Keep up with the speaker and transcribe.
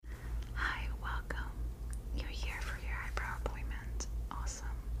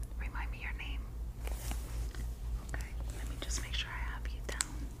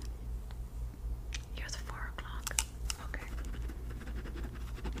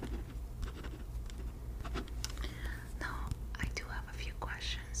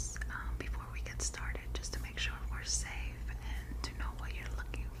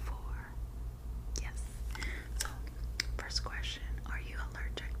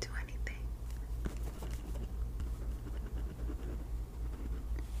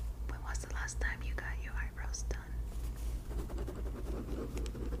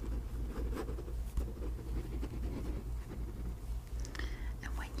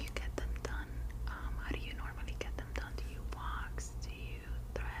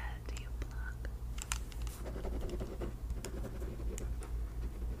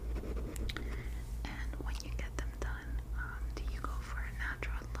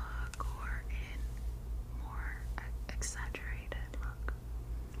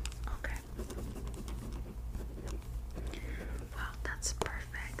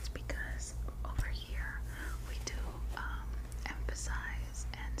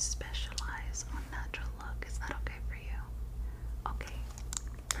and specialize on natural look. Is that okay for you? Okay,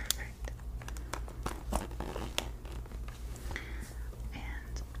 perfect.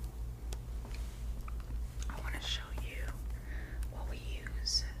 And I want to show you what we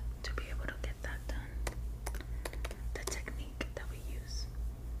use to be able to get that done. The technique that we use.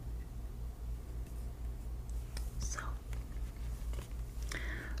 So,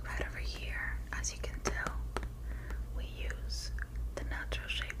 right over here, as you can tell, we use the natural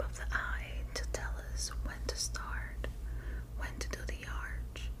shape of the eye to tell us when to start, when to do the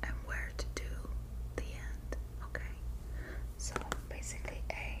arch, and where to do the end. Okay? So basically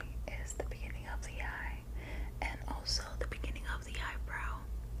A is the beginning of the eye and also the beginning of the eyebrow,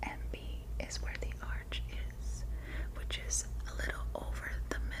 and B is where the arch is, which is a little over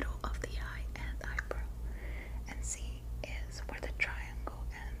the middle of the eye and eyebrow, and C is where the triangle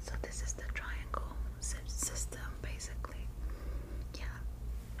ends. So this is the triangle system basically. Yeah,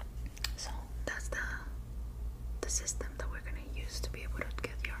 so that's the system that we're gonna use to be able to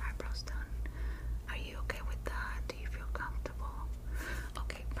get your eyebrows done. Are you okay with that? Do you feel comfortable?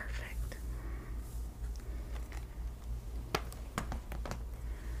 Okay, perfect.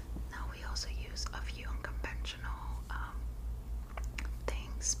 Now we also use a few unconventional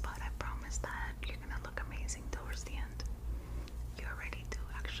things, but I promise that you're gonna look amazing towards the end. You're ready to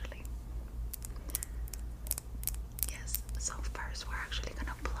actually. Yes, so first we're actually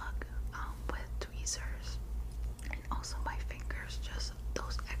gonna plug with tweezers and also my fingers, just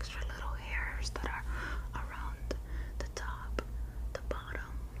those extra little hairs that are around the top, the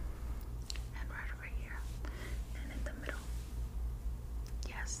bottom, and right over here, and in the middle.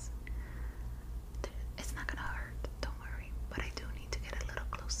 Yes, it's not gonna hurt, don't worry, but I do need to get a little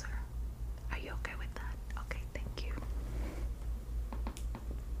closer. Are you okay with that? Okay, thank you.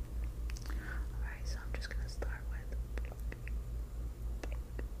 Alright, so I'm just gonna start with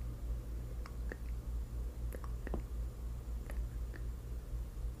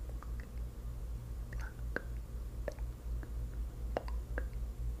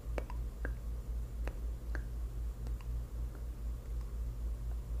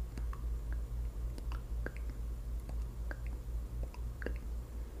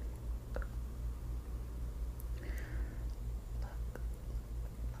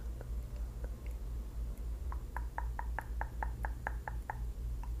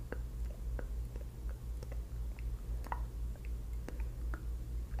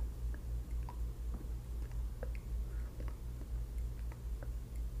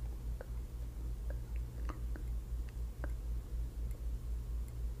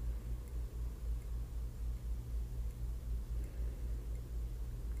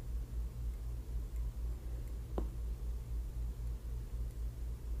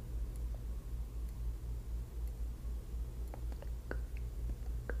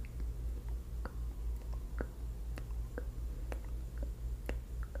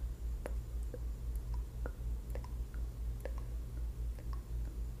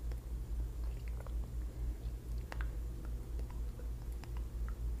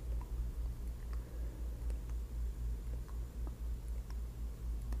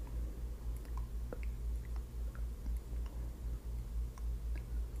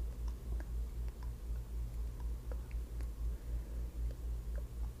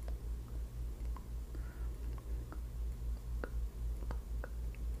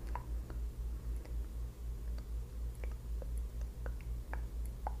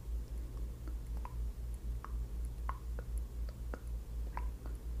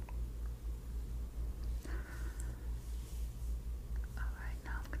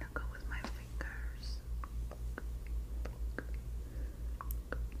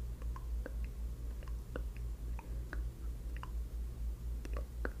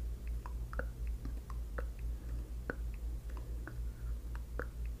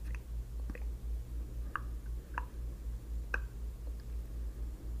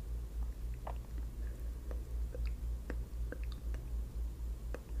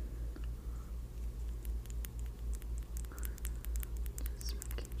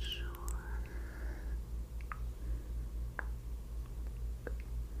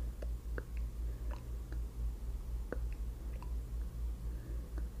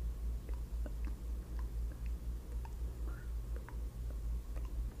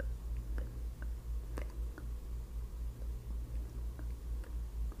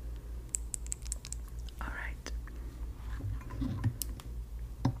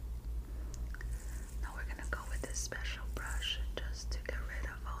special brush just to get rid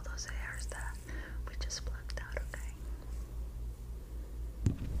of all those hairs that we just plucked out, okay?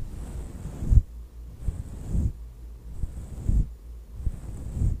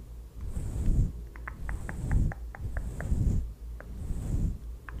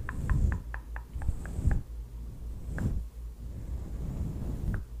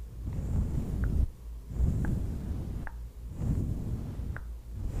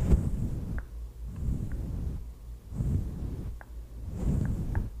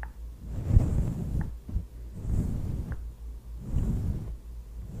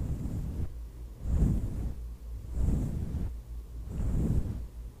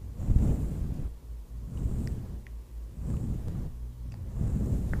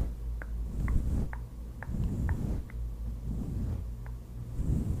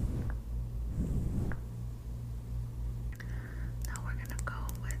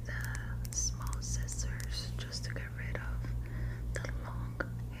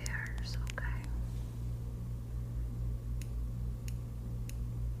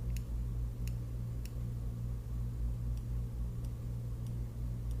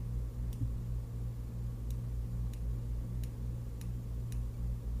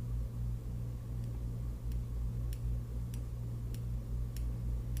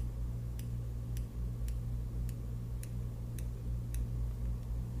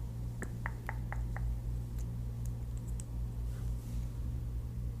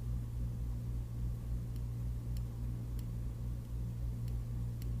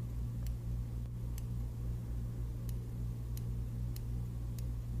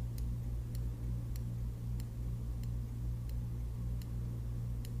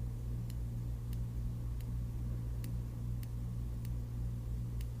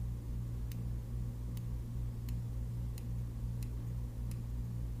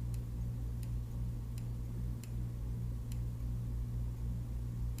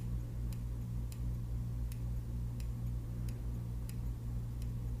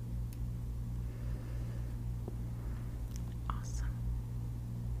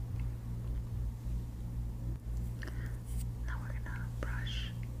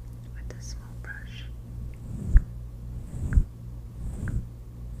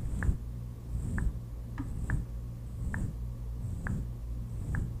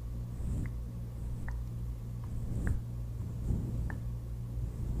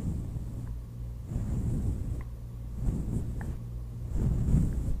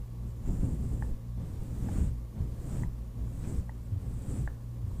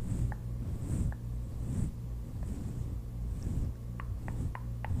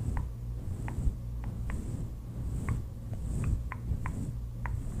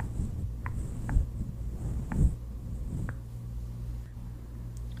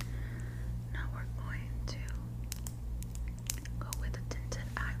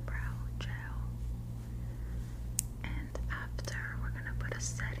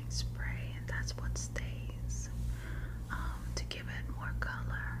 more color.